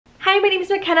Hi, my name is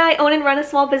McKenna. I own and run a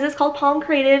small business called Palm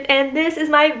Creative, and this is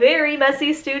my very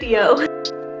messy studio.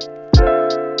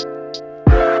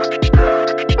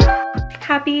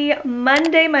 Happy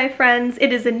Monday, my friends.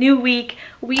 It is a new week.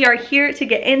 We are here to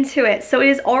get into it. So it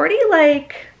is already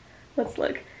like, let's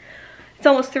look. It's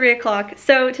almost 3 o'clock.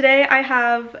 So today I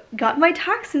have got my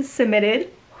taxes submitted.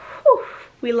 Whew,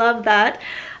 we love that.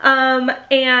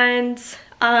 What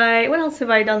else have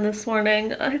I done this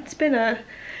morning? It's been a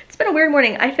weird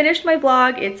morning. I finished my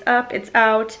vlog. It's up, it's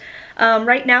out.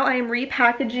 Right now I am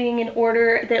repackaging an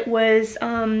order that was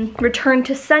returned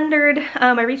to Sendered.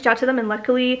 I reached out to them and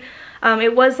luckily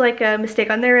it was like a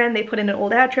mistake on their end. They put in an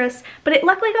old address, but it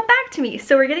luckily got back to me.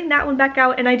 So we're getting that one back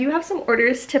out, and I do have some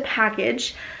orders to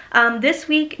package. This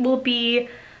week will be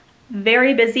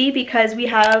very busy because we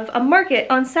have a market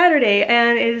on Saturday,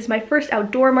 and it is my first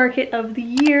outdoor market of the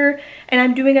year, and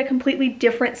I'm doing a completely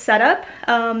different setup.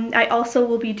 I also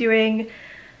will be doing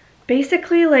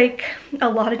basically like a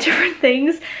lot of different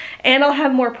things, and I'll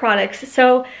have more products.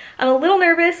 So I'm a little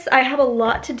nervous. I have a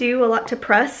lot to do, a lot to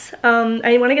press.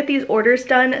 I want to get these orders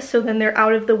done so then they're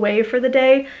out of the way for the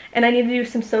day, and I need to do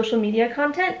some social media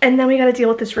content, and then we got to deal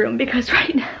with this room because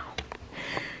right now,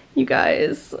 you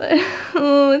guys,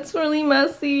 oh, it's really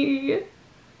messy.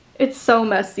 It's so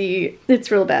messy.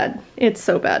 It's real bad. It's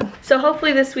so bad. So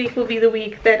hopefully this week will be the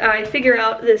week that I figure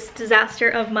out this disaster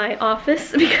of my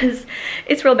office because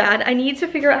it's real bad. I need to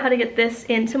figure out how to get this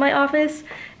into my office,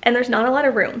 and there's not a lot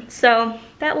of room. So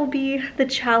that will be the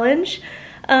challenge.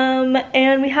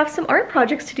 And we have some art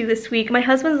projects to do this week. My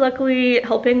husband's luckily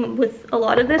helping with a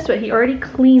lot of this, but he already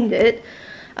cleaned it.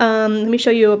 Let me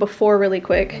show you a before really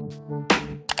quick.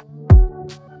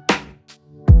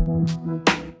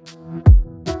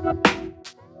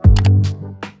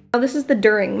 This is the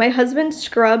during. My husband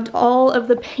scrubbed all of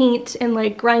the paint and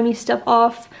like grimy stuff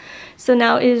off, so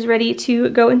now it is ready to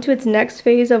go into its next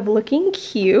phase of looking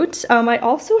cute. I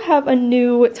also have a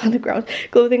new, it's on the ground,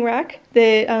 clothing rack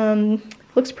that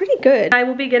looks pretty good. I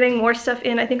will be getting more stuff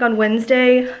in, I think on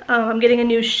Wednesday. I'm getting a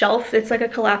new shelf. It's like a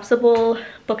collapsible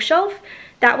bookshelf.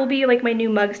 That will be like my new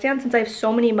mug stand since I have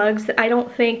so many mugs that I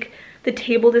don't think the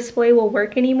table display will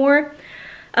work anymore.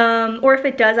 Or if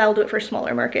it does, I'll do it for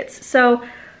smaller markets. So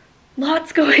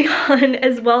lots going on,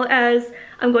 as well as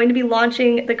I'm going to be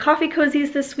launching the coffee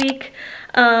cozies this week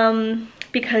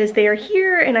because they are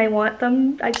here and I just want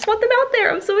them out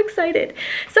there. I'm so excited.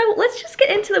 So let's just get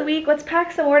into the week. Let's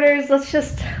pack some orders. Let's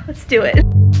do it.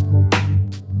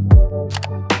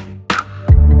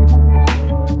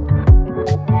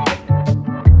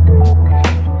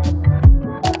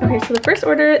 Okay, so the first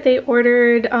order, they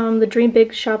ordered the Dream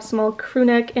Big Shop Small crew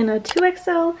neck in a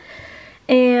 2XL.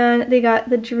 And they got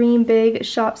the Dream Big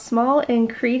Shop Small and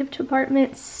Creative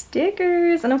Department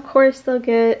stickers. And of course they'll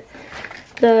get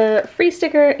the free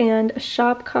sticker and a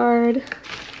shop card.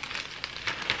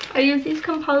 I use these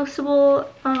compostable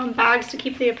bags to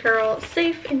keep the apparel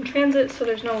safe in transit so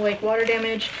there's no like water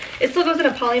damage. It still goes in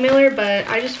a poly mailer, but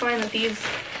I just find that these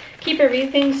keep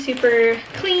everything super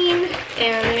clean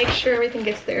and make sure everything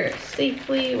gets there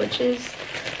safely, which is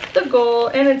the goal,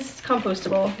 and it's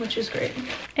compostable, which is great.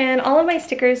 And all of my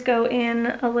stickers go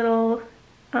in a little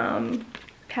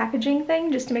packaging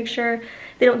thing just to make sure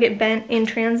they don't get bent in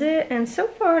transit, and so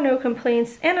far no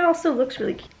complaints, and it also looks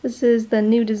really cute. This is the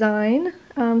new design,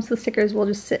 so the stickers will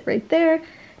just sit right there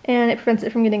and it prevents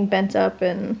it from getting bent up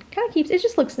and kind of it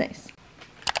just looks nice.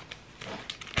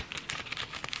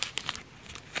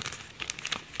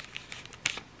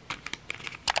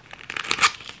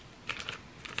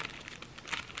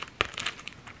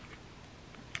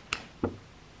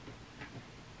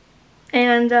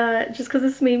 And just because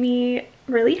this made me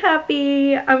really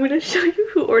happy, I'm going to show you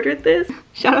who ordered this.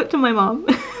 Shout out to my mom.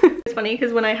 It's funny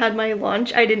because when I had my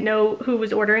lunch, I didn't know who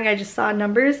was ordering. I just saw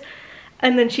numbers.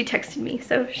 And then she texted me.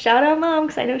 So shout out mom,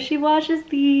 because I know she watches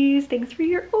these. Thanks for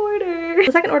your order.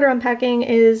 The second order I'm packing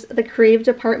is the Creative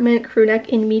Department crew neck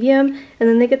in medium. And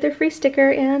then they get their free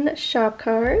sticker and shop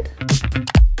card.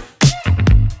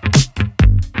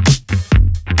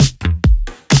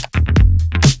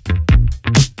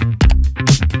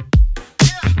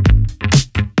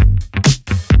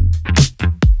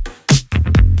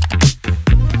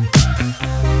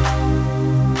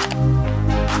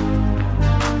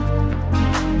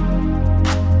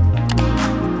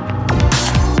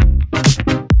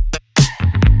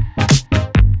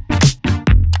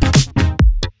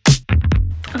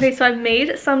 Okay, so I've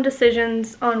made some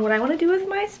decisions on what I want to do with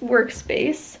my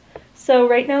workspace. So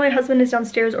right now my husband is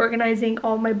downstairs organizing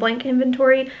all my blank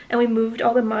inventory, and we moved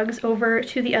all the mugs over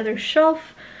to the other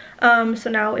shelf. So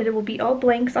now it will be all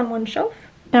blanks on one shelf.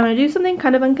 And I'm gonna do something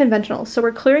kind of unconventional. So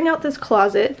we're clearing out this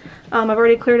closet. I've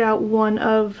already cleared out one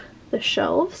of the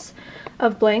shelves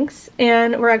of blanks,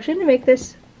 and we're actually gonna make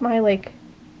this my like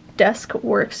desk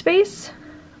workspace.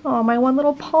 Oh, my one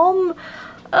little palm.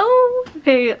 Oh,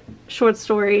 okay, short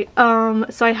story.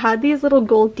 So I had these little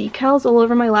gold decals all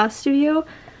over my last studio,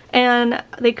 and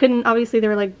they couldn't, obviously they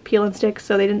were like peel and stick,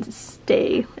 so they didn't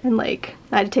stay, and like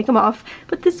I had to take them off.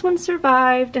 But this one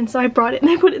survived, and so I brought it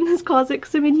and I put it in this closet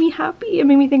because it made me happy. It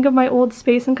made me think of my old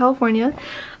space in California.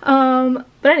 But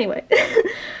anyway,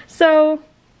 so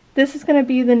this is gonna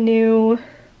be the new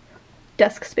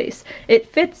desk space.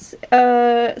 It fits,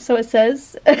 so it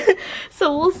says,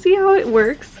 so we'll see how it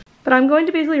works. But I'm going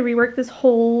to basically rework this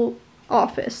whole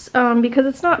office because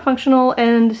it's not functional,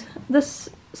 and this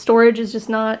storage is just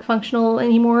not functional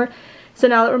anymore. So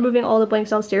now that we're moving all the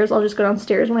blanks downstairs, I'll just go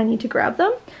downstairs when I need to grab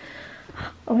them.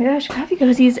 Oh my gosh, coffee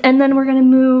cozies. And then we're gonna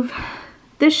move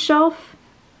this shelf.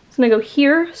 It's gonna go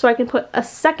here so I can put a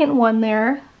second one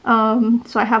there.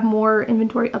 So I have more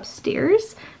inventory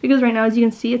upstairs, because right now, as you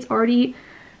can see, it's already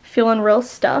feeling real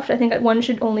stuffed. I think one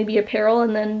should only be apparel,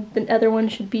 and then the other one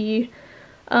should be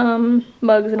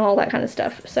mugs and all that kind of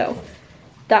stuff. So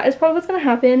that is probably what's gonna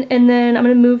happen. And then I'm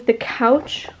gonna move the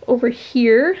couch over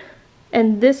here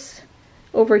and this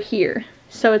over here.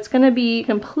 So it's gonna be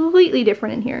completely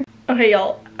different in here. Okay,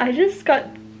 y'all, I just got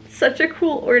such a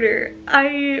cool order.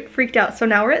 I freaked out. So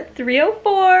now we're at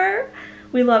 304.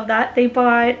 We love that. They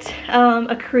bought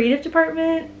a creative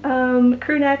department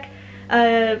crew neck.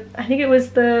 I think it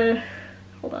was the,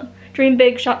 hold on, Dream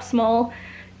Big Shop Small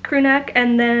crew neck,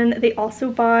 and then they also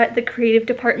bought the creative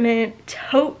department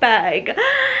tote bag.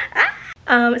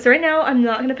 So right now I'm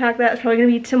not gonna pack that. It's probably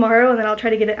gonna be tomorrow, and then I'll try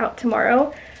to get it out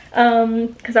tomorrow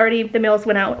because already the mails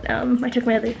went out. I took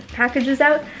my other packages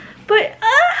out, but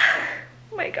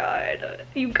oh my god,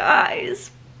 you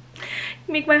guys,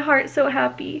 you make my heart so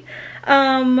happy.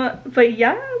 But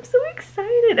yeah, I'm so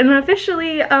excited, and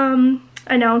officially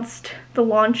announced the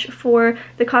launch for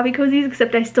the coffee cozies,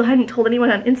 except I still hadn't told anyone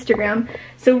on Instagram.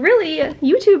 So really,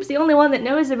 YouTube's the only one that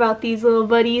knows about these little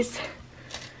buddies.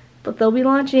 But they'll be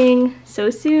launching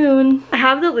so soon. I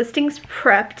have the listings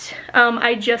prepped.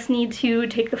 I just need to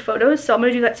take the photos, so I'm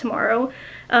gonna do that tomorrow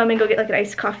and go get like an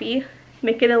iced coffee,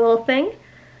 make it a little thing.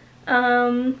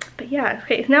 But yeah,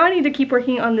 okay, now I need to keep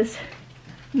working on this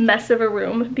mess of a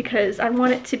room because I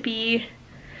want it to be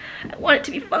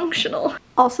functional.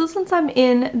 Also, since I'm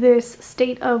in this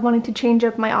state of wanting to change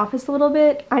up my office a little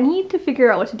bit, I need to figure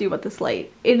out what to do about this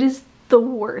light. It is the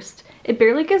worst. It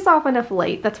barely gives off enough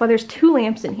light. That's why there's 2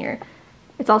 lamps in here.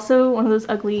 It's also one of those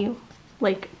ugly,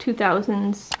 like,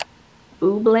 2000s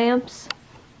boob lamps.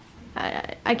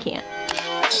 I can't.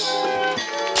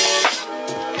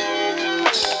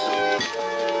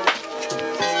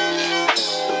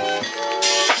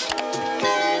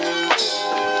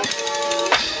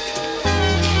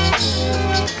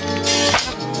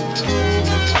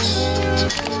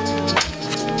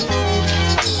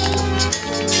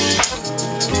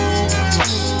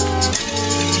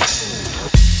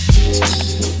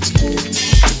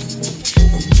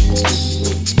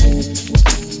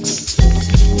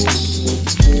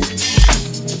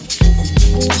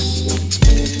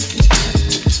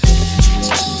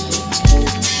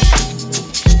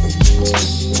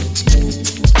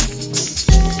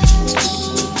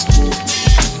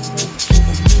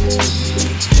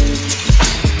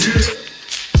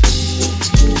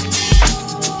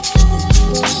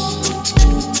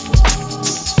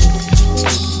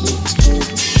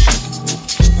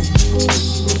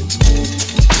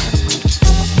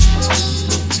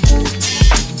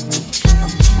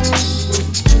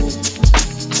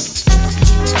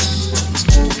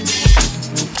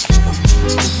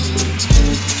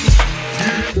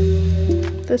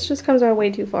 This just comes out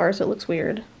way too far, so it looks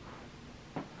weird.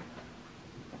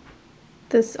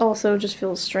 This also just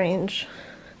feels strange.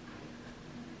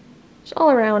 Just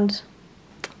all around,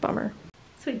 bummer.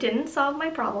 So we didn't solve my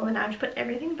problem, and I have to put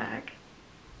everything back.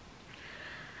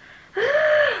 This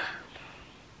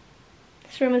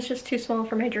room is just too small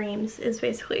for my dreams, is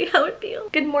basically how it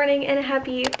feels. Good morning and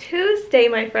happy Tuesday,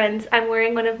 my friends. I'm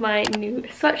wearing one of my new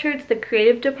sweatshirts, the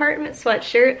Creative Department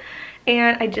sweatshirt.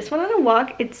 And I just went on a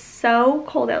walk. It's so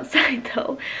cold outside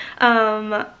though.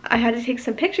 I had to take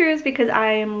some pictures because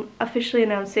I am officially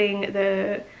announcing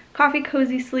the coffee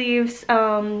cozy sleeves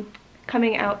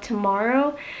coming out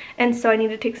tomorrow, and so I need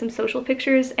to take some social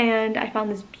pictures, and I found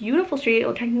this beautiful tree,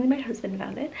 well technically my husband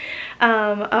found it,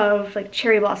 of like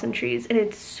cherry blossom trees, and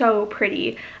it's so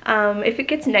pretty. If it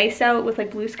gets nice out with like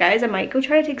blue skies, I might go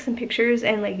try to take some pictures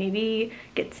and like maybe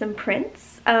get some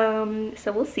prints,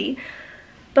 so we'll see.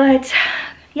 But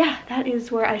yeah, that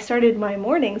is where I started my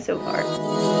morning so far.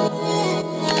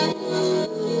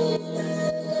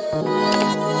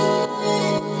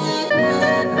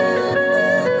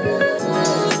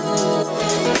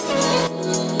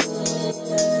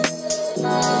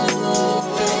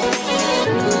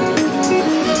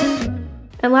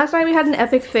 And last night we had an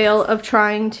epic fail of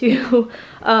trying to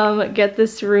get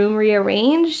this room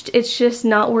rearranged. It's just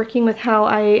not working with how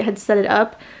I had set it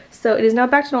up. So it is now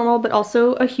back to normal, but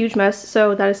also a huge mess.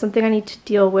 So that is something I need to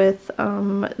deal with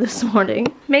this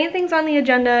morning. Main things on the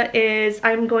agenda is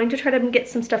I'm going to try to get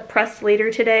some stuff pressed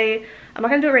later today. I'm not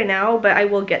gonna do it right now, but I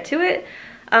will get to it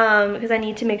because I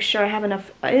need to make sure I have enough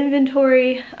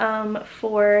inventory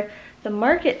for the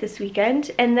market this weekend.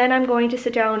 And then I'm going to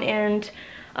sit down and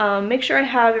make sure I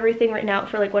have everything written out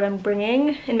for like what I'm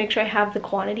bringing and make sure I have the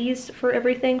quantities for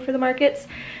everything for the markets.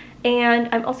 And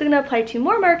I'm also going to apply to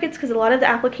more markets because a lot of the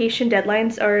application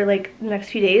deadlines are like the next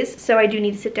few days. So I do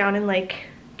need to sit down and like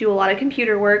do a lot of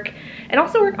computer work and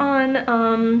also work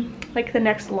on like the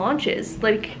next launches.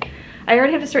 Like I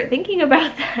already have to start thinking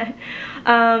about that.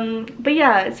 But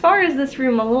yeah, as far as this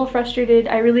room, I'm a little frustrated.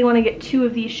 I really want to get 2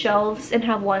 of these shelves and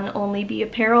have one only be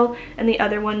apparel and the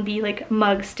other one be like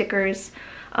mug stickers,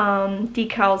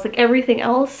 decals, like everything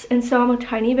else. And so I'm a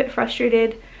tiny bit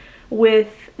frustrated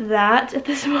with that at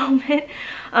this moment.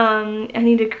 I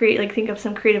need to think of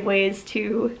some creative ways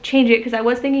to change it because I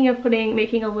was thinking of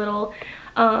making a little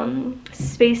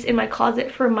space in my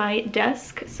closet for my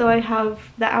desk so I have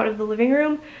that out of the living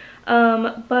room.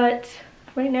 But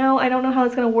right now I don't know how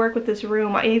it's going to work with this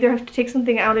room. I either have to take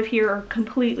something out of here or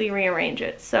completely rearrange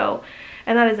it. So,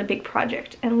 and that is a big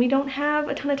project and we don't have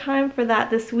a ton of time for that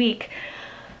this week.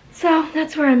 So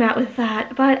that's where I'm at with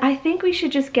that. But I think we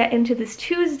should just get into this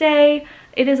Tuesday.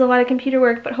 It is a lot of computer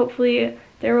work, but hopefully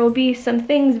there will be some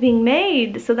things being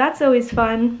made. So that's always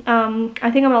fun. I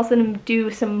think I'm also gonna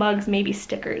do some mugs, maybe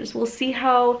stickers. We'll see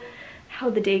how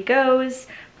the day goes.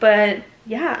 But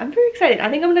yeah, I'm very excited. I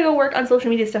think I'm gonna go work on social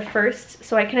media stuff first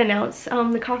so I can announce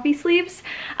the coffee sleeves.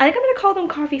 I think I'm gonna call them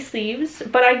coffee sleeves,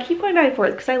 but I keep going back and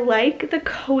forth because I like the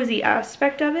cozy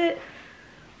aspect of it.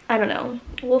 I don't know.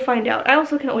 We'll find out. I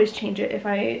also can always change it if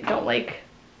I don't like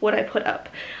what I put up.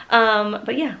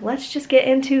 But yeah, let's just get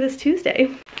into this Tuesday.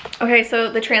 Okay, so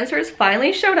the transfers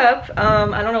finally showed up.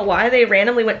 I don't know why they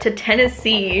randomly went to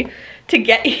Tennessee to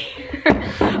get here.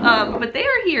 But they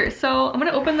are here. So I'm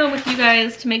gonna open them with you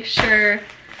guys to make sure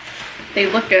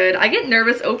they look good. I get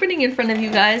nervous opening in front of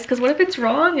you guys because what if it's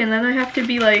wrong and then I have to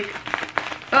be like,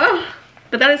 oh,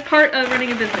 but that is part of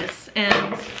running a business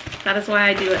and that is why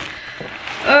I do it.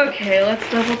 Okay, let's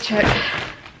double check.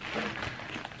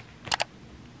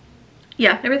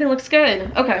 Yeah, everything looks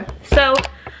good. Okay, so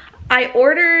I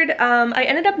ordered, I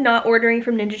ended up not ordering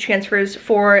from Ninja Transfers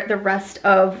for the rest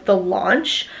of the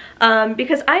launch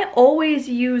because I always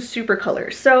use super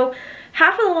colors. So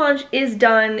half of the launch is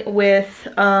done with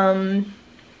the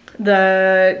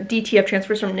DTF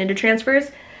transfers from Ninja Transfers,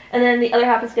 and then the other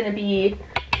half is gonna be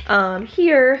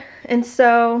here. And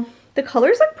so the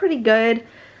colors look pretty good.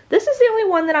 This is the only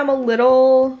one that I'm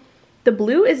the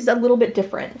blue is a little bit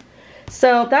different.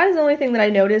 So that is the only thing that I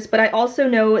noticed, but I also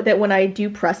know that when I do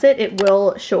press it, it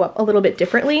will show up a little bit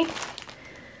differently.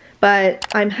 But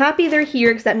I'm happy they're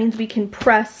here because that means we can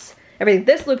press everything.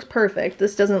 This looks perfect.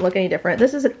 This doesn't look any different.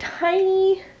 This is a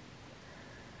tiny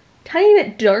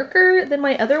bit darker than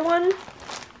my other one.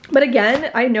 But again,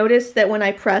 I noticed that when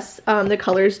I press, the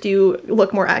colors do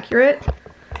look more accurate.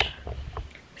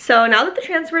 So now that the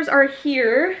transfers are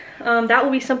here, that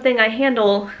will be something I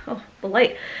handle. Oh, the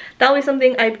light. That will be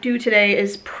something I do today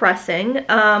is pressing.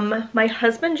 My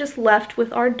husband just left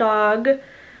with our dog,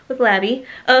 with Labby,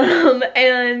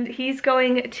 and he's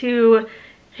going to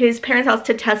his parents' house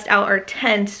to test out our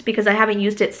tent because I haven't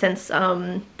used it since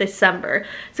December.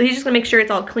 So he's just gonna make sure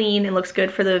it's all clean and looks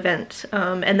good for the event.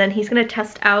 And then he's gonna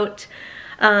test out,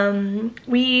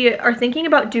 we are thinking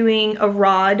about doing a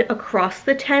rod across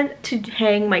the tent to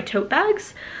hang my tote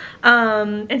bags.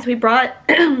 And so he brought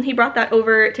that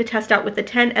over to test out with the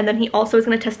tent, and then he also is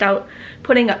going to test out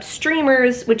putting up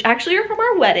streamers, which actually are from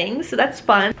our wedding, so that's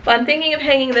fun. But I'm thinking of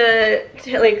hanging the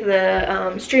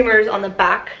streamers on the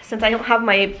back since I don't have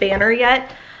my banner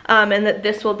yet, and that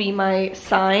this will be my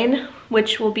sign,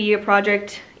 which will be a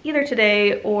project either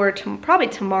today or probably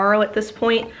tomorrow at this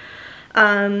point.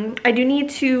 I do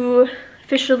need to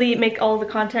officially make all the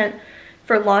content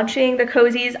for launching the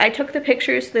cozies. I took the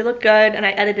pictures, so they look good, and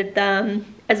I edited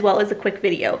them as well as a quick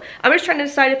video. I'm just trying to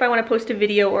decide if I want to post a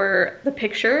video or the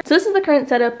picture. So this is the current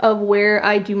setup of where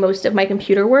I do most of my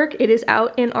computer work. It is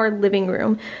out in our living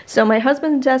room. So my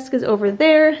husband's desk is over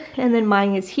there, and then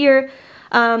mine is here.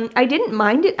 I didn't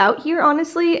mind it out here,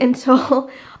 honestly, until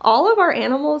all of our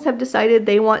animals have decided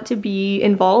they want to be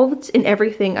involved in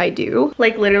everything I do.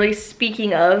 Like literally,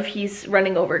 speaking of, he's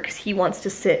running over because he wants to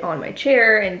sit on my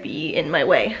chair and be in my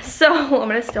way. So I'm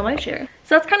gonna steal my chair.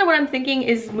 So that's kind of what I'm thinking,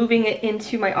 is moving it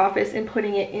into my office and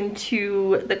putting it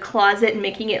into the closet and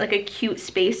making it like a cute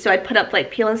space. So I'd put up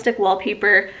like peel and stick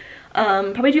wallpaper,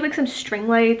 probably do like some string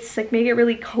lights, like make it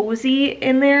really cozy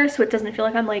in there so it doesn't feel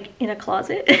like I'm like in a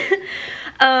closet.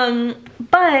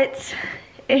 But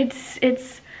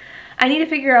I need to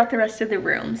figure out the rest of the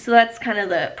room, so that's kind of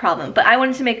the problem. But I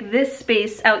wanted to make this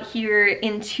space out here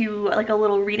into like a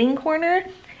little reading corner,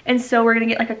 and so we're gonna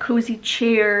get like a cozy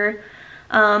chair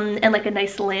and like a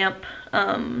nice lamp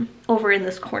over in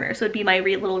this corner, so it'd be my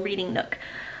little reading nook,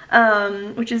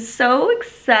 which is so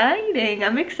exciting.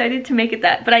 I'm excited to make it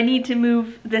that, but I need to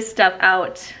move this stuff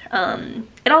out.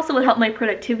 It also would help my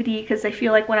productivity, because I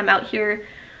feel like when I'm out here,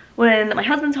 when my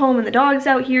husband's home and the dog's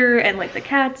out here and like the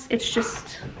cats, it's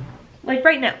just like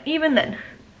right now, even then,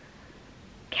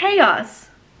 chaos,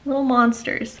 little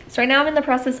monsters. So right now I'm in the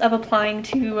process of applying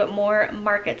to more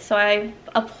markets. So I've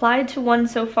applied to one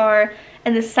so far,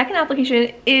 and the second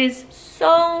application is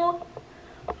so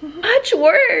much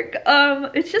work.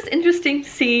 It's just interesting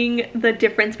seeing the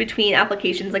difference between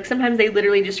applications. Like sometimes they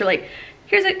literally just are like,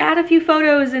 here's add a few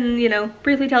photos and, you know,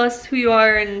 briefly tell us who you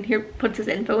are, and here puts his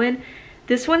info in.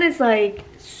 This one is like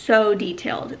so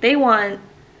detailed. They want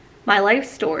my life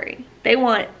story. They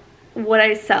want what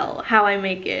I sell, how I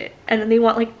make it, and then they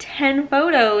want like 10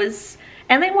 photos,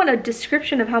 and they want a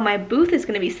description of how my booth is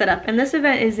going to be set up. And this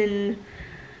event is in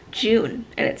June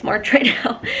and it's March right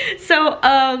now. So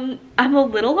I'm a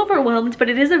little overwhelmed, but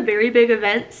it is a very big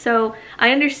event, so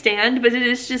I understand. But it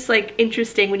is just like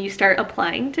interesting when you start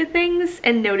applying to things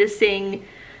and noticing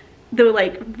the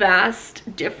like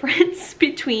vast difference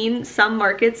between some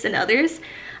markets and others.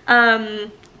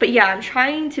 But yeah, I'm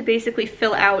trying to basically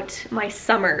fill out my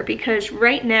summer, because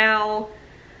right now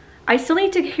I still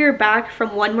need to hear back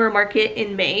from one more market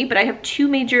in May, but I have 2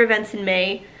 major events in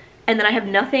May, and then I have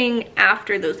nothing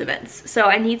after those events. So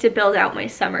I need to build out my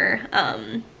summer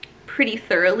pretty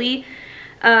thoroughly.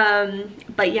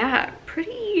 But yeah,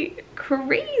 pretty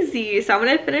crazy. So I'm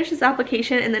gonna finish this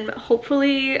application, and then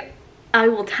hopefully I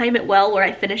will time it well where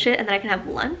I finish it and then I can have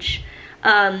lunch.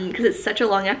 Because it's such a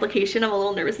long application, I'm a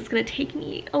little nervous it's gonna take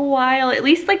me a while, at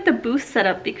least like the booth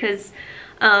setup, because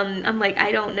I'm like,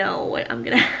 I don't know what I'm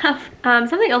gonna have.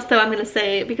 Something else though I'm gonna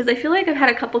say, because I feel like I've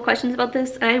had a couple questions about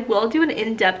this, and I will do an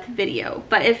in-depth video,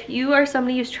 but if you are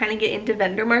somebody who's trying to get into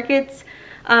vendor markets,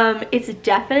 it's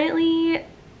definitely,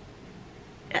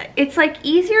 it's like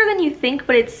easier than you think,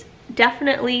 but it's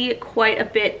definitely quite a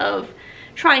bit of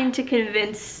trying to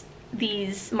convince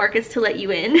these markets to let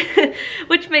you in,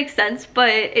 which makes sense, but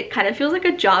it kind of feels like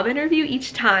a job interview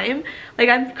each time. Like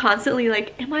I'm constantly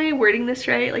like, am I wording this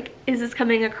right? Like, is this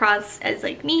coming across as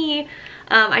like me?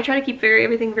 I try to keep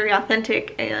everything very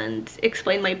authentic and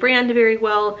explain my brand very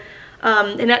well,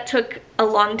 and that took a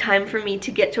long time for me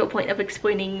to get to a point of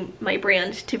explaining my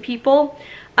brand to people.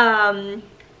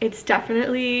 It's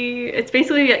definitely, it's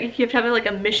basically, you have to have like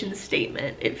a mission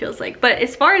statement, it feels like. But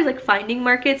as far as like finding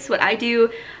markets, what I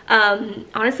do,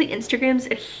 honestly, Instagram's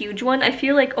a huge one. I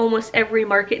feel like almost every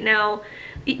market now,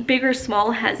 big or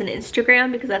small, has an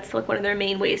Instagram, because that's like one of their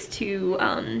main ways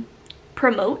to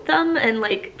promote them. And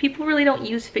like people really don't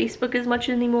use Facebook as much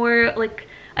anymore. Like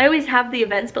I always have the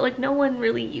events, but like no one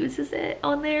really uses it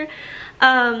on there.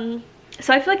 So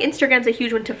I feel like Instagram's a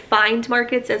huge one to find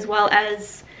markets, as well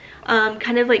as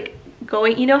kind of like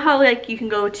going, you know how like you can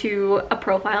go to a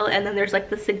profile and then there's like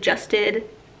the suggested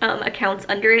accounts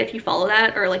under it if you follow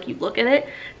that or like you look at it.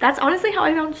 That's honestly how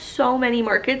I found so many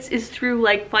markets, is through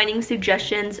like finding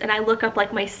suggestions, and I look up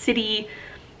like my city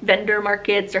vendor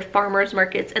markets or farmers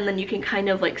markets, and then you can kind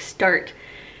of like start.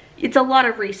 It's a lot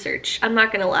of research, I'm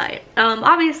not gonna lie.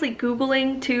 Obviously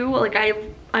Googling too, like I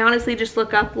honestly just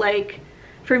look up, like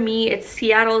for me it's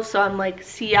Seattle, so I'm like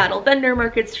Seattle vendor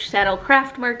markets, Seattle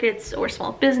craft markets, or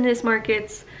small business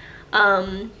markets.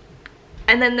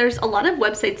 And then there's a lot of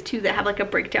websites too that have like a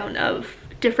breakdown of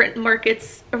different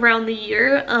markets around the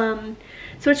year.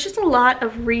 So it's just a lot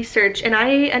of research, and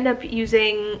I end up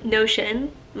using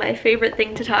Notion, my favorite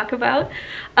thing to talk about,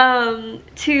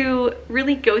 to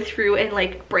really go through and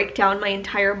like break down my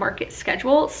entire market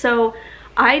schedule. So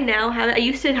I now have it, I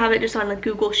used to have it just on like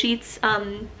Google Sheets,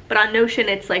 but on Notion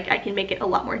it's like I can make it a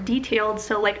lot more detailed.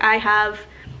 So like I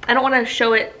don't want to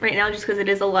show it right now just because it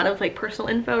is a lot of like personal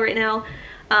info right now,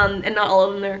 and not all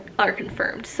of them are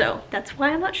confirmed, so that's why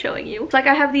I'm not showing you. So like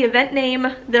I have the event name,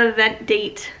 the event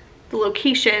date, the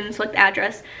location, so like the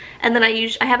address, and then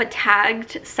I have a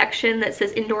tagged section that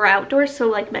says indoor outdoor, so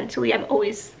like mentally I'm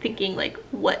always thinking like,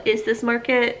 what is this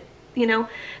market, you know?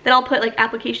 Then I'll put like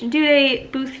application due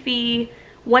date, booth fee,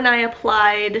 when I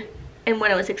applied, and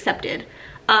when I was accepted.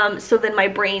 So then my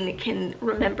brain can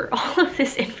remember all of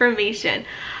this information.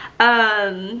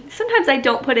 Sometimes I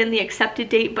don't put in the accepted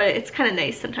date, but it's kind of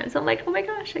nice. Sometimes I'm like, oh my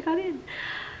gosh, I got in.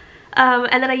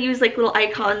 And then I use like little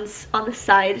icons on the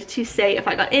side to say if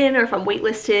I got in or if I'm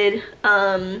waitlisted,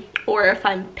 or if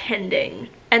I'm pending.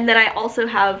 And then I also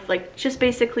have like just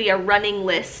basically a running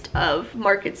list of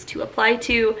markets to apply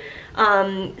to.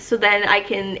 So then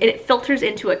it filters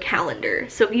into a calendar.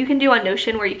 So you can do on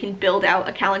Notion where you can build out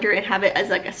a calendar and have it as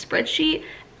like a spreadsheet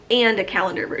and a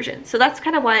calendar version. So that's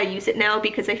kind of why I use it now,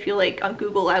 because I feel like on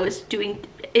Google I was doing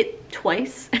it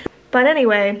twice. But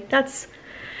anyway, that's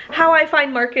how I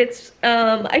find markets.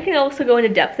 I can also go into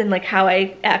depth in like how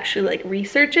I actually like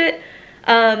research it.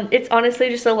 It's honestly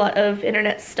just a lot of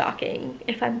internet stalking,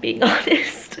 if I'm being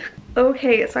honest.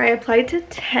 Okay, so I applied to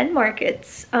 10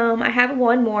 markets. I have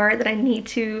one more that I need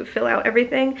to fill out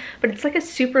everything, but it's like a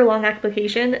super long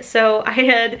application, so I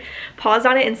had paused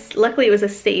on it, and luckily it was a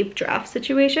saved draft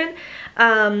situation.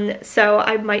 So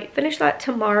I might finish that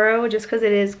tomorrow, just because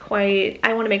it is quite,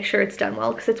 I want to make sure it's done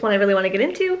well, because it's one I really want to get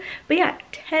into. But yeah,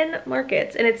 10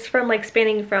 markets, and it's from like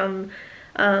spanning from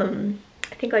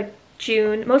I think like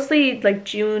June, mostly like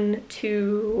June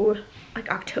to like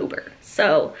October,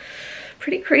 so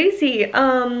pretty crazy.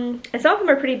 And some of them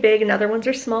are pretty big and other ones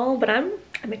are small, but I'm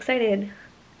excited.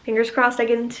 Fingers crossed I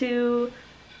get into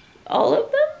all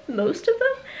of them, most of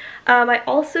them. I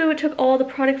also took all the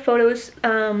product photos. I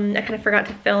kind of forgot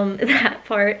to film that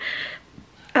part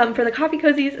for the coffee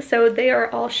cozies, so they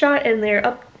are all shot and they're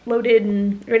uploaded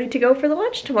and ready to go for the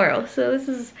launch tomorrow. So this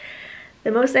is the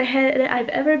most ahead I've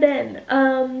ever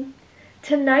been.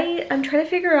 Tonight, I'm trying to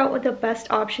figure out what the best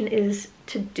option is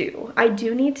to do. I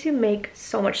do need to make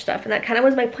so much stuff, and that kind of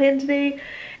was my plan today,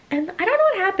 and I don't know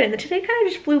what happened. Today kind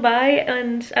of just flew by,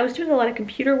 and I was doing a lot of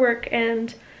computer work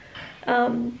and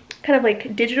kind of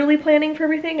like digitally planning for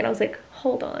everything, and I was like,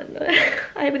 hold on,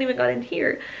 I haven't even gotten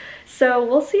here. So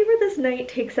we'll see where this night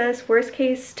takes us. Worst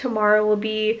case, tomorrow will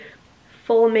be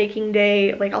full making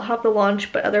day. Like, I'll have the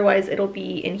launch, but otherwise it'll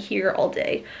be in here all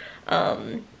day.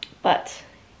 But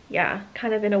yeah,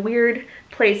 kind of in a weird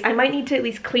place. I might need to at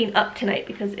least clean up tonight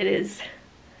because it is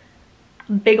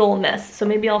a big old mess. So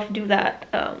maybe I'll do that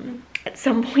at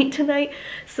some point tonight,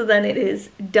 so then it is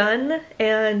done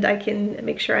and I can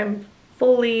make sure I'm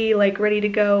fully like ready to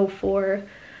go for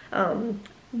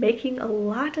making a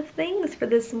lot of things for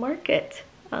this market.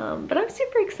 But I'm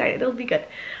super excited, it'll be good.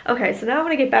 Okay, so now I'm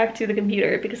gonna get back to the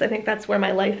computer because I think that's where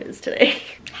my life is today.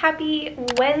 Happy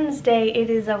Wednesday. It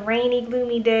is a rainy,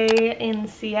 gloomy day in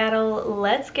Seattle.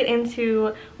 Let's get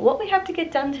into what we have to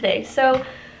get done today. So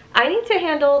I need to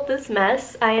handle this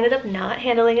mess. I ended up not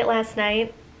handling it last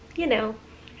night, you know,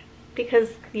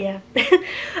 because yeah.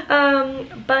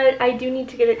 But I do need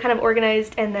to get it kind of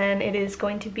organized, and then it is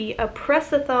going to be a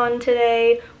press-a-thon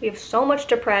today. We have so much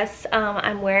to press.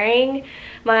 I'm wearing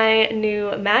my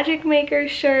new Magic Maker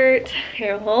shirt.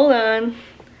 Here, hold on.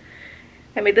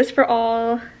 I made this for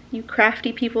all you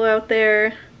crafty people out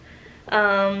there.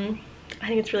 I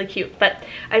think it's really cute, but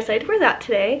I decided to wear that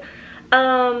today.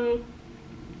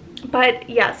 But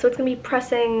yeah, so it's gonna be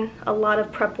pressing, a lot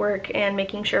of prep work and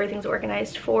making sure everything's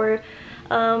organized for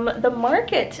the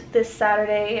market this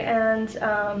Saturday, and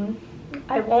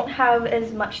I won't have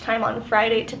as much time on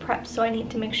Friday to prep, so I need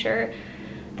to make sure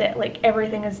that like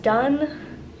everything is done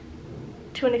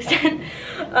to an extent.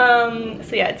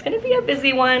 So yeah, it's gonna be a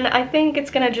busy one. I think it's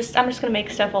gonna I'm just gonna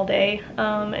make stuff all day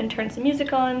and turn some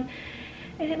music on,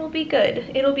 and it'll be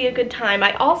good. It'll be a good time.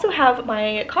 I also have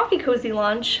my coffee cozy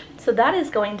launch, so that is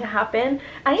going to happen.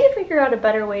 I need to figure out a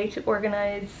better way to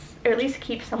organize, or at least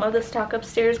keep some of the stock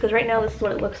upstairs, because right now this is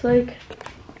what it looks like,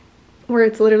 where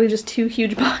it's literally just 2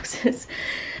 huge boxes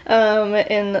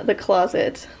in the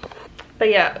closet. But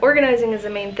yeah, organizing is the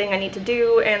main thing I need to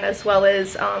do, and as well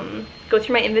as go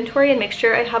through my inventory and make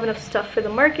sure I have enough stuff for the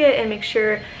market, and make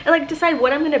sure, and like decide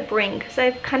what I'm gonna bring, because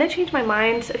I've kind of changed my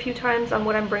mind a few times on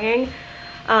what I'm bringing.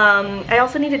 I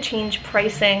also need to change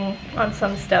pricing on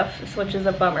some stuff, which is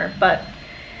a bummer, but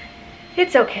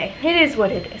it's okay. It is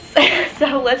what it is.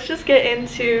 So let's just get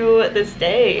into this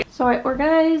day. So I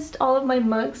organized all of my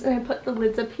mugs and I put the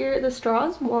lids up here. The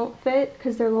straws won't fit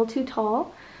because they're a little too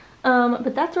tall,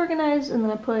 but that's organized, and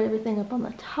then I put everything up on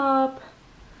the top.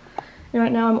 And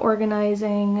right now I'm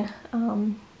organizing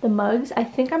the mugs. I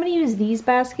think I'm gonna use these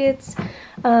baskets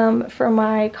for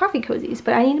my coffee cozies,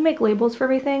 but I need to make labels for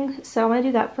everything, so I'm gonna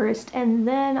do that first, and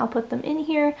then I'll put them in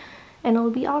here, and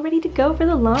it'll be all ready to go for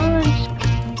the launch.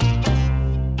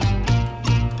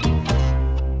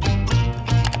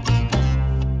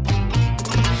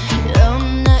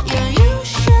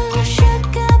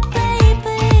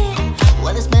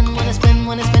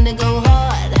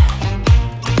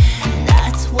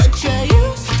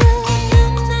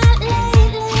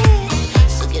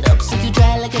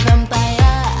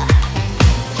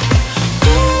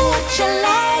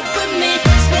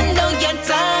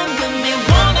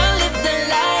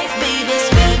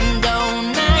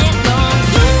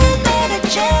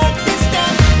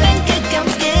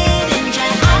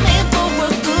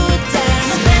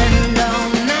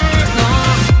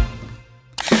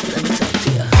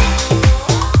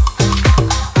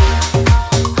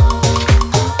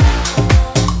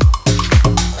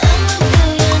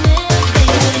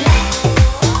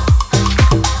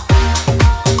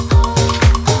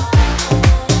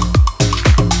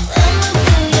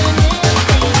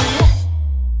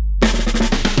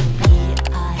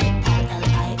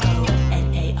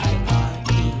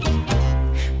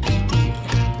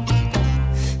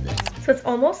 So it's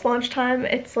almost launch time.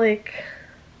 It's like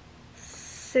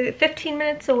 15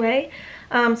 minutes away.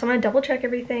 So I'm gonna double check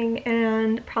everything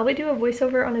and probably do a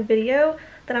voiceover on a video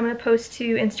that I'm gonna post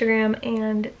to Instagram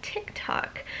and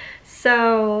TikTok.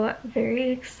 So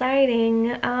very exciting.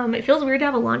 It feels weird to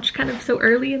have a launch kind of so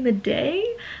early in the day.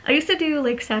 I used to do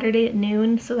like Saturday at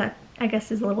noon, so that I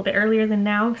guess is a little bit earlier than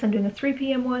now because I'm doing a 3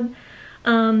 p.m. one.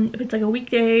 If it's like a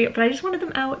weekday, but I just wanted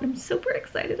them out and I'm super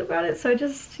excited about it. So I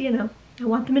just, you know, I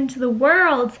want them into the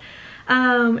world.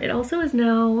 It also is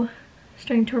now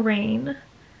starting to rain.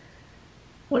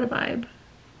 What a vibe.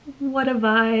 What a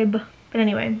vibe. But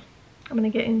anyway, I'm gonna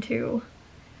get into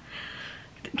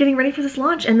getting ready for this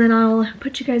launch and then I'll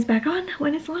put you guys back on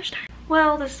when it's launch time.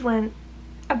 Well, this went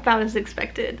about as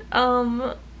expected.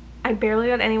 I barely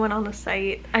got anyone on the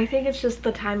site. I think it's just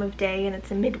the time of day and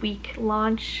it's a midweek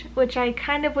launch, which I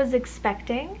kind of was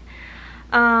expecting.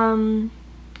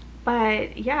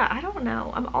 But yeah, I don't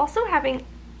know. I'm also having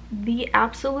the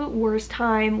absolute worst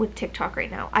time with TikTok right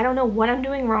now. I don't know what I'm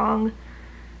doing wrong.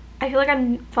 I feel like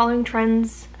I'm following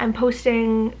trends. I'm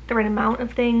posting the right amount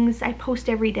of things. I post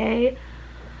every day.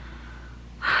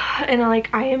 And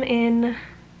like I am in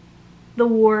the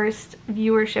worst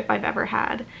viewership I've ever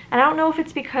had. And I don't know if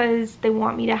it's because they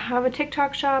want me to have a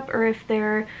TikTok shop or if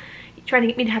they're trying to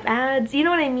get me to have ads. You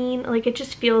know what I mean? Like it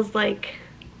just feels like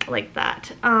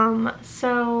that.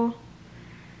 So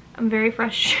I'm very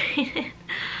frustrated.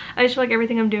 I just feel like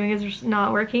everything I'm doing is just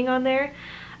not working on there.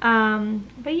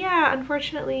 But yeah,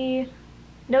 unfortunately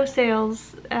no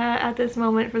sales at this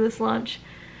moment for this launch.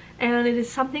 And it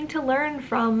is something to learn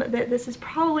from, that this is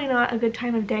probably not a good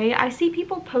time of day. I see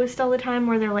people post all the time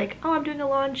where they're like, oh, I'm doing a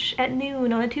launch at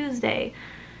noon on a Tuesday.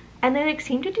 And they like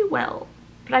seem to do well.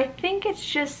 But I think it's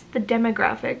just the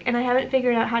demographic and I haven't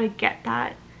figured out how to get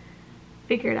that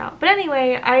figured out. But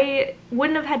anyway, I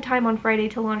wouldn't have had time on Friday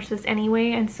to launch this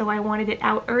anyway, and so I wanted it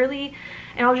out early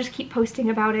and I'll just keep posting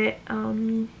about it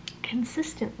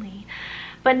consistently.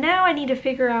 But now I need to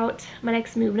figure out my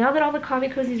next move. Now that all the coffee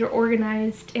cozies are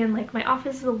organized and like my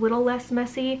office is a little less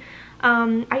messy,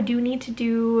 I do need to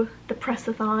do the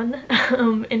press-a-thon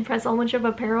and press a whole bunch of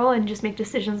apparel and just make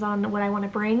decisions on what I want to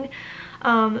bring.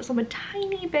 So I'm a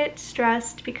tiny bit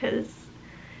stressed because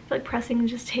I feel like pressing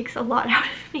just takes a lot out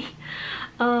of me.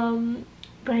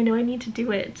 But I know I need to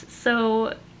do it,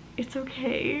 so it's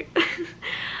okay.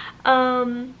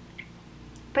 But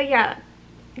yeah,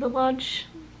 the launch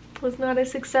was not a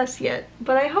success yet,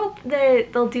 but I hope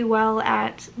that they'll do well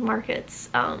at markets.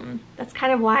 That's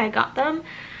kind of why I got them.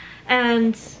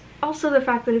 And also the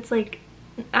fact that it's like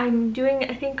I'm doing,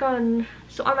 I think on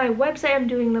my website I'm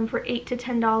doing them for $8 to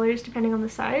 $10 depending on the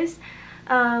size,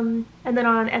 and then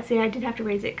on Etsy I did have to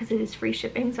raise it because it is free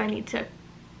shipping, so I need to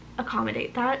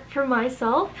accommodate that for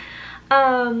myself.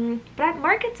 But at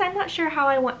markets I'm not sure how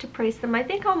I want to price them. I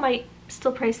think I might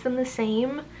still price them the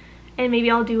same. And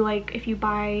maybe I'll do like, if you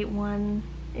buy one,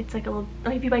 it's like a little,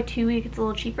 like if you buy two, it's a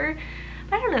little cheaper.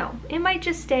 But I don't know. It might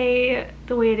just stay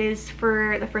the way it is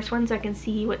for the first one so I can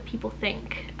see what people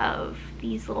think of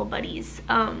these little buddies.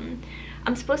 I'm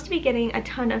supposed to be getting a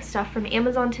ton of stuff from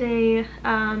Amazon today,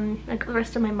 like the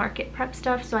rest of my market prep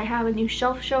stuff. So I have a new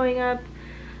shelf showing up,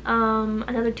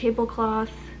 another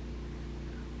tablecloth.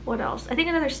 What else? I think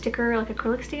another sticker, like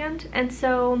acrylic stand. And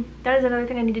so that is another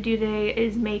thing I need to do today,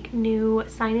 is make new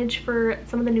signage for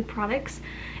some of the new products,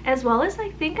 as well as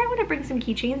I think I want to bring some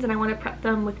keychains and I want to prep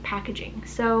them with packaging.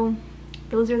 So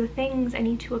those are the things I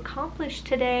need to accomplish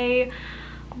today.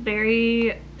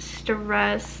 Very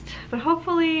stressed, but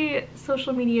hopefully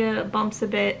social media bumps a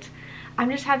bit. I'm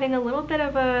just having a little bit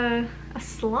of a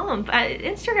slump.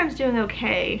 Instagram's doing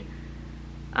okay,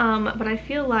 but I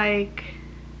feel like,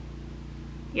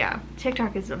 yeah,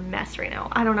 TikTok is a mess right now.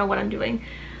 I don't know what I'm doing.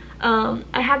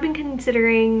 I have been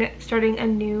considering starting a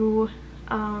new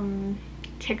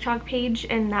TikTok page,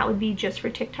 and that would be just for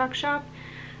TikTok shop,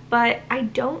 but I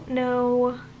don't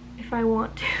know if I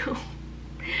want to.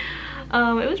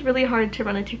 It was really hard to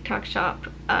run a TikTok shop,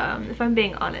 if I'm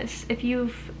being honest. If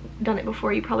you've done it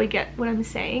before, you probably get what I'm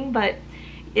saying, but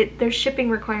their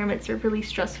shipping requirements are really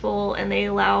stressful, and they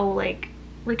allow like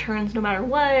returns no matter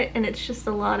what, and it's just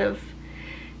a lot of,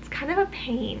 it's kind of a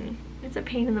pain. It's a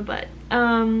pain in the butt.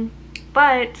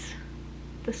 But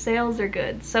the sales are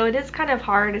good, so it is kind of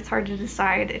hard. It's hard to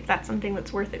decide if that's something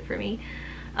that's worth it for me.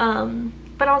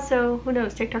 But also, who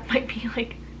knows, TikTok might be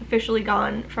like officially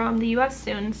gone from the US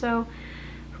soon, so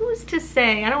who's to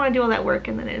say? I don't want to do all that work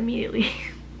and then it immediately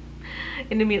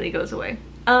goes away.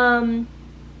 But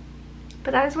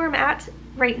that is where I'm at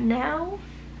right now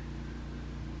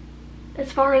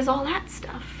as far as all that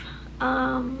stuff.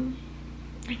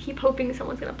 I keep hoping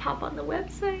someone's gonna pop on the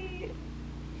website.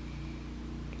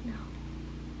 No.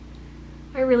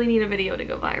 I really need a video to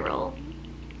go viral,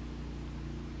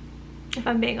 if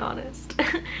I'm being honest. I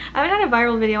haven't had a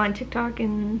viral video on TikTok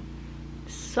in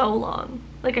so long.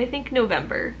 Like, I think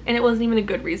November, and it wasn't even a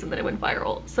good reason that it went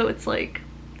viral. So it's like,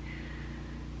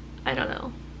 I don't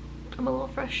know. I'm a little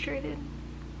frustrated.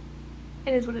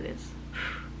 It is what it is.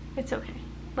 It's okay.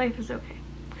 Life is okay.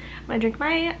 I'm gonna drink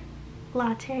my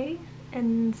latte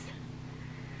and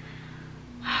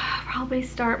probably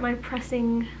start my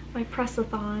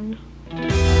press-a-thon.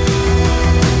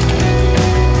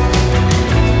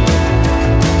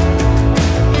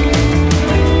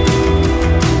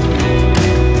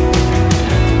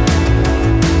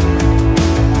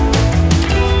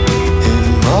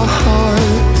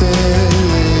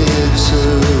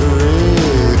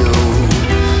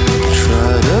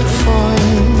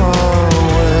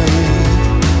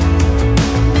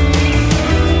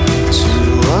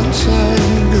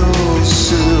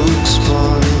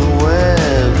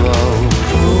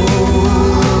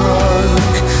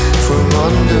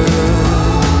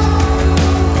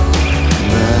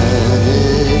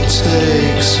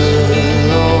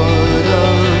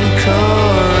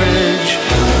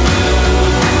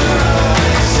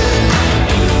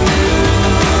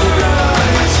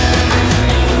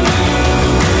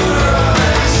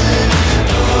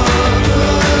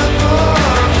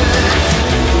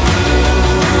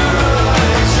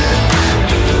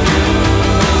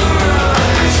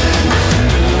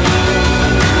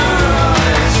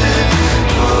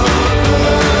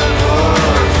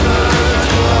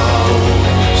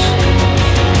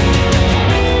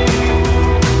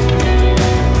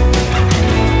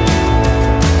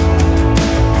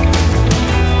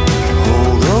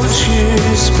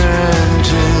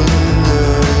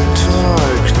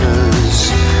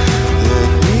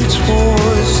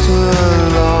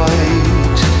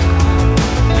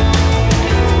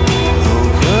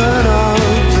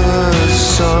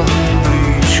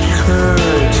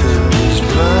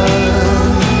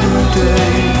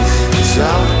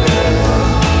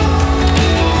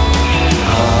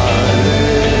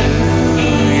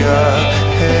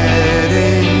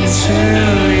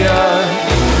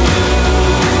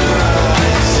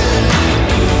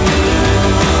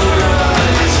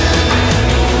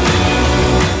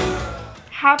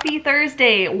 Happy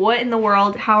Thursday. What in the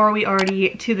world? How are we already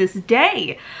to this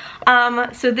day?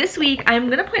 So this week I'm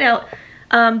gonna point out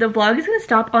the vlog is gonna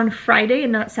stop on Friday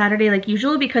and not Saturday like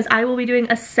usual, because I will be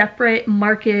doing a separate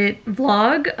market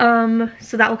vlog.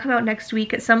 So that will come out next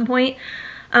week at some point.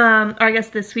 Or I guess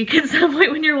this week at some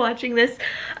point when you're watching this.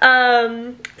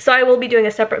 So I will be doing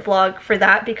a separate vlog for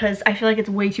that, because I feel like it's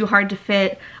way too hard to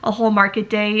fit a whole market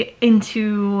day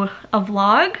into a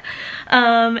vlog.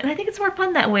 And I think it's more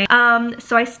fun that way.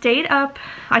 So I stayed up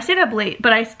late,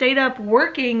 but I stayed up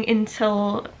working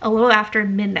until a little after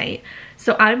midnight.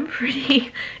 So I'm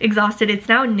pretty exhausted. It's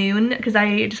now noon because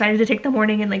I decided to take the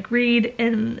morning and like read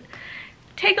and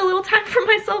take a little time for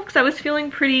myself because I was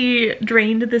feeling pretty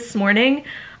drained this morning.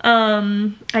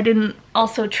 I didn't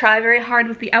also try very hard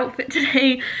with the outfit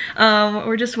today.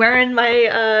 We're just wearing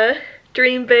my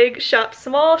Dream Big Shop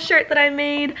Small shirt that I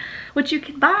made, which you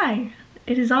can buy.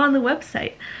 It is on the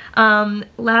website.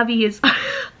 Lavi is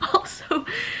also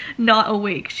not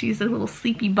awake. She's a little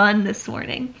sleepy bun this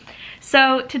morning.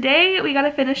 So today we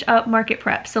gotta finish up market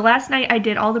prep. So last night I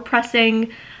did all the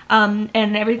pressing, and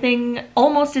everything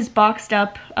almost is boxed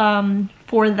up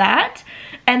for that.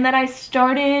 And then I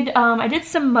started, I did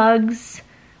some mugs.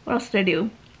 What else did I do?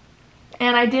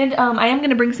 And I am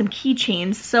going to bring some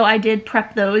keychains, so I did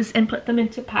prep those and put them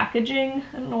into packaging.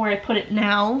 I don't know where I put it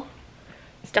now.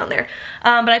 It's down there.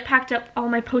 But I packed up all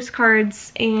my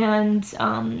postcards and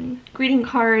greeting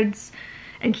cards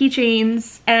and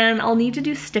keychains, and I'll need to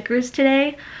do stickers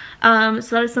today. So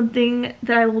that is something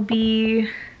that I will be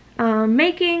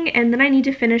making, and then I need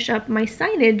to finish up my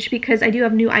signage because I do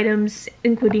have new items,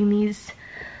 including these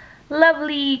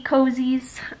lovely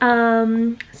cozies.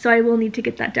 So I will need to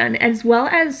get that done, as well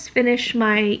as finish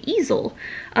my easel.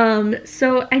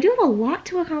 So I do have a lot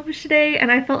to accomplish today,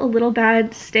 and I felt a little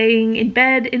bad staying in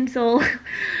bed until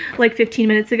like 15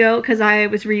 minutes ago because I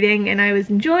was reading and I was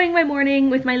enjoying my morning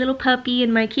with my little puppy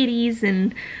and my kitties,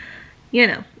 and you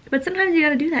know. But sometimes you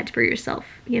gotta do that for yourself,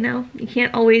 you know? You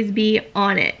can't always be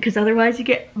on it because otherwise you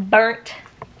get burnt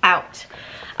out.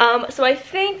 So I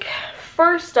think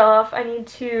first off, I need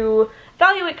to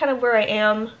evaluate kind of where I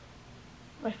am.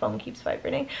 My phone keeps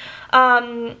vibrating.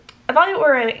 Evaluate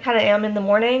where I kind of am in the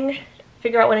morning,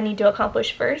 figure out what I need to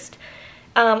accomplish first.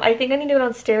 I think I need to go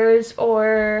downstairs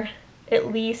or at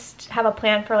least have a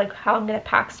plan for like how I'm gonna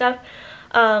pack stuff.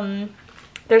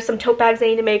 There's some tote bags I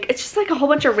need to make. It's just like a whole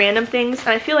bunch of random things, and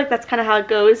I feel like that's kind of how it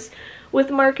goes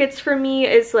with markets for me,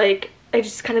 is like I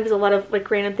just kind of is a lot of like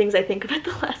random things I think of at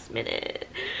the last minute.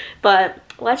 But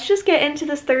let's just get into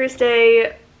this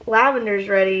Thursday. Lavender's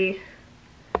ready,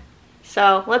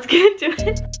 so let's get into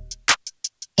it.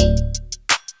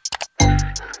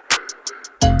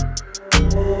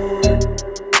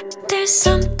 There's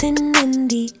something in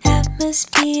the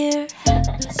atmosphere.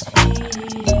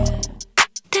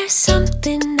 There's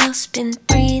something else been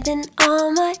breathing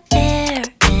on my air,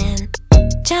 and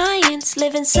giants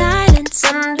live in silence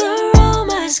under all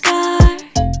my scar.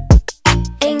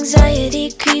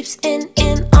 Anxiety creeps in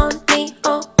on me,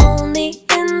 oh, only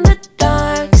in the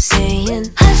dark, saying,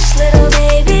 hush little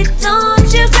baby,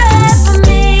 don't you cry for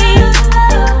me.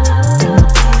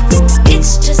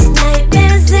 It's just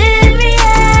nightmares in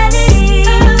reality.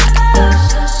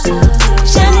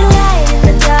 Shining light in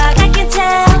the dark, I can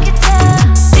tell.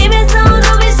 Demons don't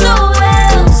know me so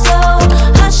well, so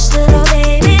hush little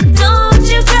baby, don't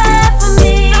you cry for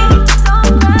me.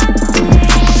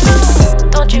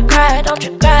 Don't you cry, don't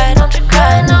you cry, don't you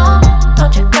cry, no.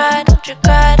 Don't you cry, don't you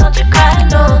cry, don't you cry,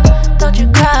 no. Don't you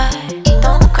cry,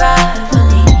 don't cry for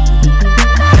me.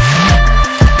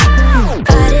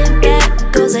 Fighting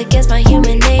back goes against my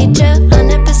human nature,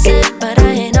 100%, but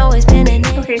I ain't always been an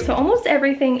angel. Okay, so almost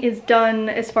everything is done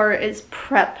as far as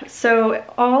prep. So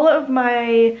all of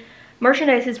my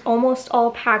merchandise is almost all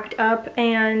packed up,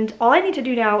 and all I need to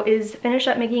do now is finish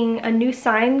up making a new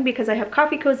sign because I have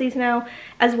coffee cozies now,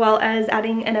 as well as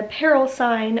adding an apparel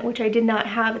sign, which I did not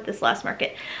have at this last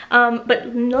market.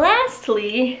 But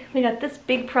lastly, we got this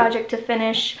big project to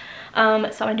finish, so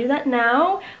I'm gonna do that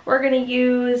now. We're gonna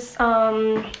use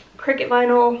Cricut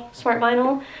vinyl, Smart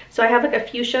Vinyl. So I have like a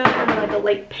fuchsia and then like a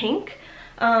light pink.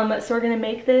 So we're gonna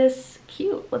make this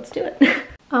cute. Let's do it.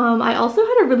 I also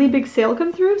had a really big sale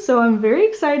come through, so I'm very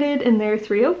excited, and they're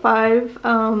 $305.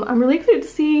 I'm really excited to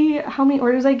see how many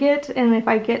orders I get and if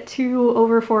I get to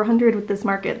over 400 with this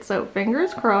market, so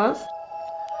fingers crossed.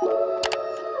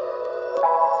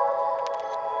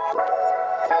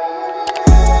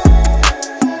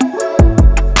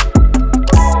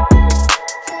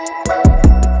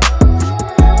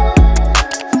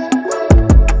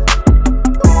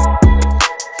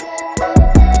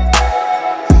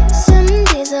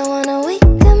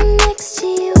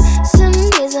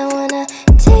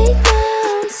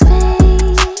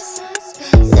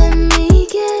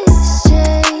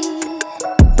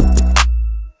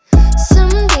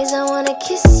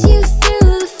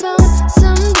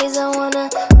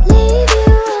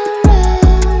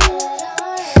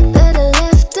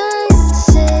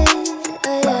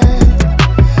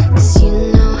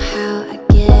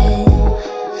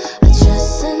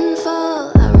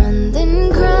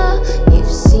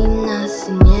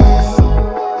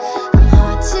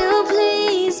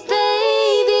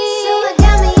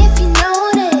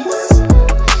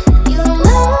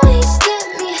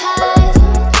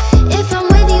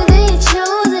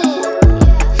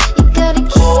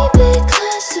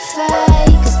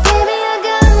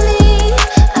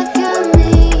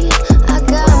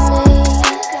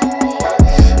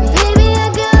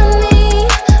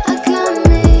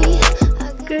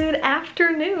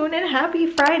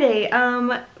 Friday.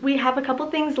 We have a couple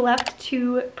things left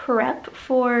to prep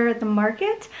for the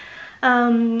market,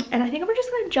 and I think we're just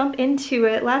gonna jump into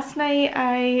it. Last night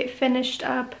I finished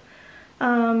up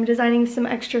designing some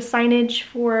extra signage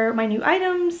for my new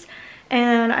items,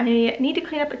 and I need to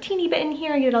clean up a teeny bit in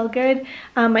here and get it all good.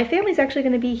 My family's actually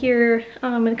going to be here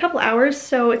in a couple hours,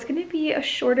 so it's going to be a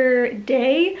shorter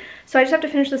day, so I just have to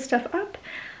finish this stuff up.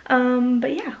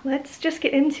 But yeah, let's just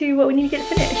get into what we need to get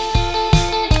finished.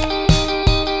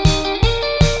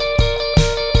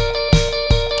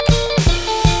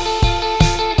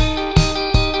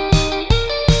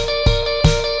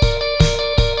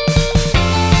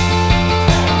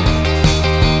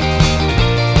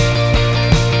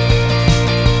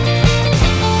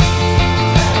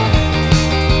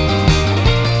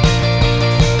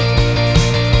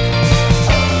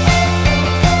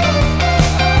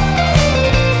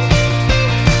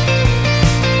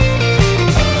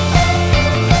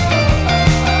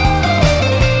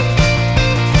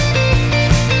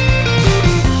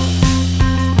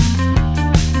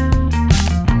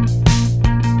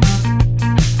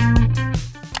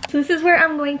 This is where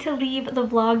I'm going to leave the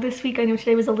vlog this week. I know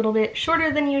today was a little bit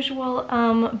shorter than usual,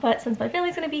 but since my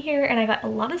family's gonna be here and I got a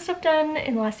lot of stuff done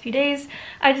in the last few days,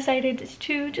 I decided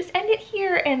to just end it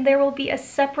here, and there will be a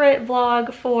separate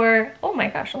vlog for, oh my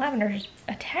gosh, Lavender just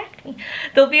attacked me.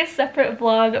 There'll be a separate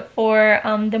vlog for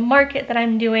the market that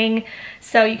I'm doing,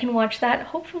 so you can watch that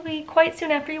hopefully quite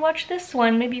soon after you watch this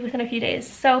one, maybe within a few days.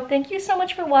 So thank you so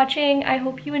much for watching. I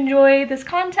hope you enjoy this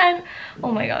content.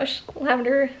 Oh my gosh,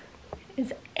 Lavender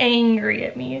is angry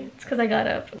at me. It's because I got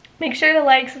up. Make sure to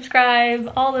like,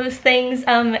 subscribe, all those things,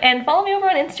 and follow me over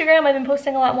on Instagram. I've been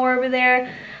posting a lot more over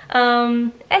there,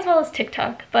 as well as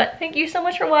TikTok. But thank you so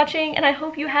much for watching, and I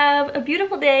hope you have a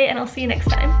beautiful day, and I'll see you next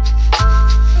time.